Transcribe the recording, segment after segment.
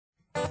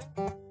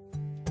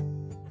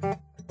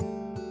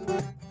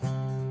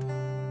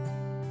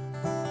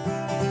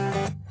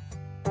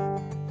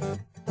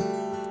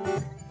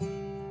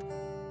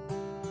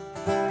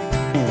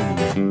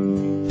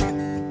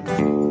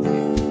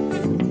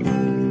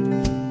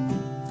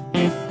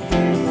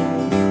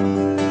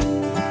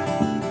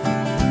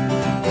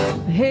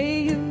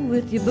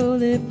your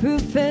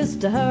bulletproof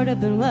vest, a heart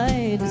up and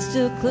wide, but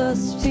still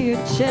close to your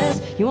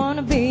chest. You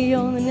wanna be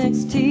on the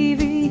next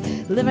TV,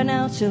 living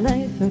out your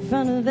life in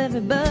front of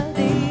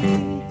everybody.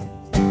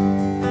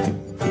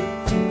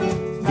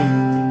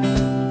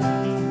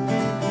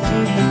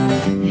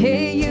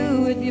 Hey,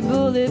 you with your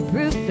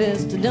bulletproof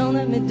vest, don't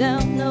let me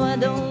down, no, I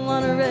don't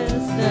wanna rest.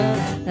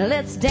 Now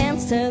let's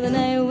dance till the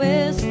night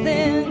west,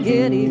 then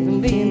giddy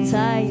from being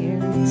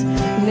tired.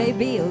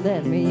 Maybe you'll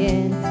let me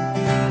in,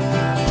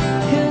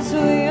 'cause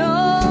we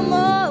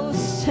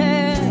almost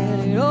had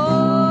it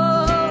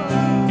all.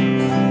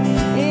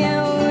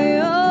 Yeah, we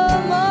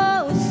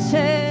almost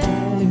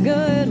had a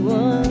good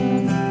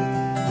one,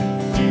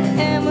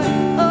 and we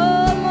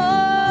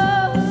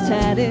almost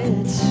had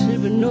it,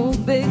 but no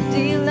big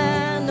deal.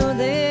 I know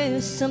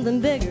there's something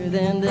bigger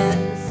than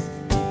this.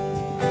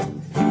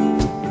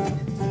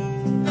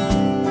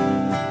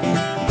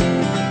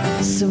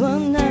 So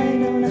one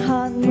night on a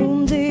hot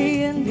moon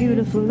day and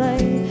beautiful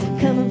light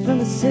coming from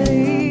the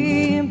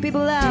city, and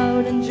people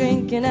out and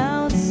drinking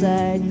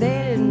outside.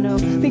 They didn't know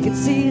we could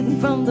see them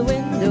from the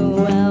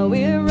window while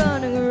we're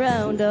running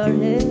around our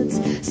heads,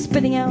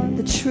 spitting out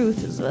the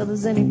truth as well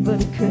as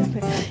anybody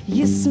could.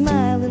 You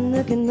smile and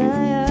look in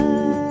my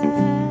eyes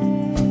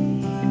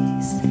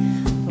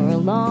for a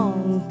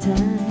long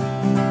time.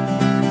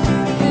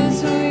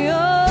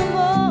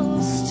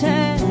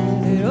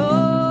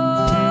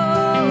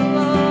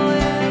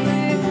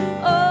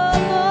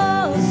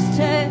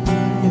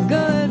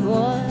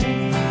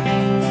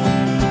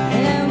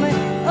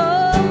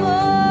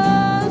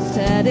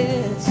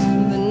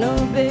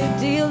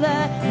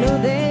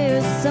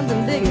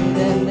 Something bigger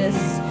than this.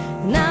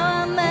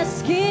 Now I'm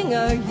asking,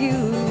 are you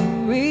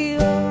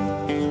real?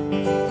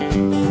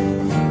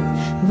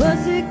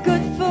 Was it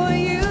good for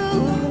you?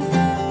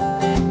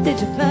 Did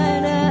you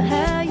find out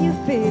how you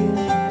feel?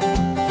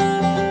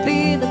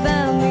 Feel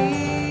about me,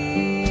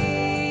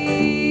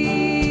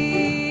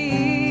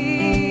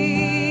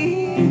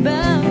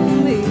 about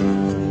me.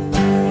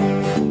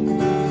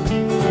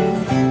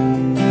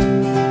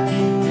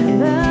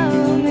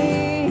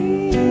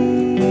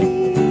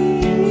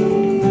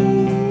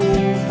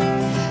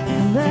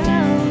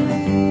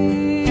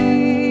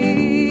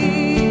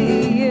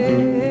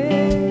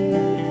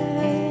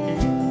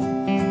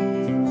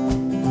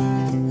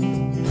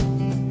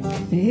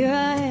 Here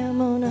I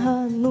am on a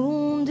hot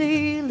moon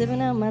day,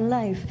 living out my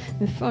life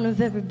in front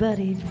of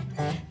everybody.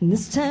 And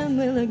this time,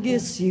 well, I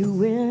guess you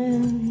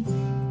win.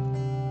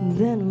 And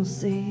then we'll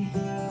see.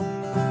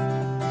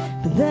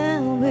 But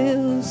then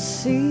we'll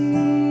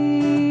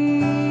see.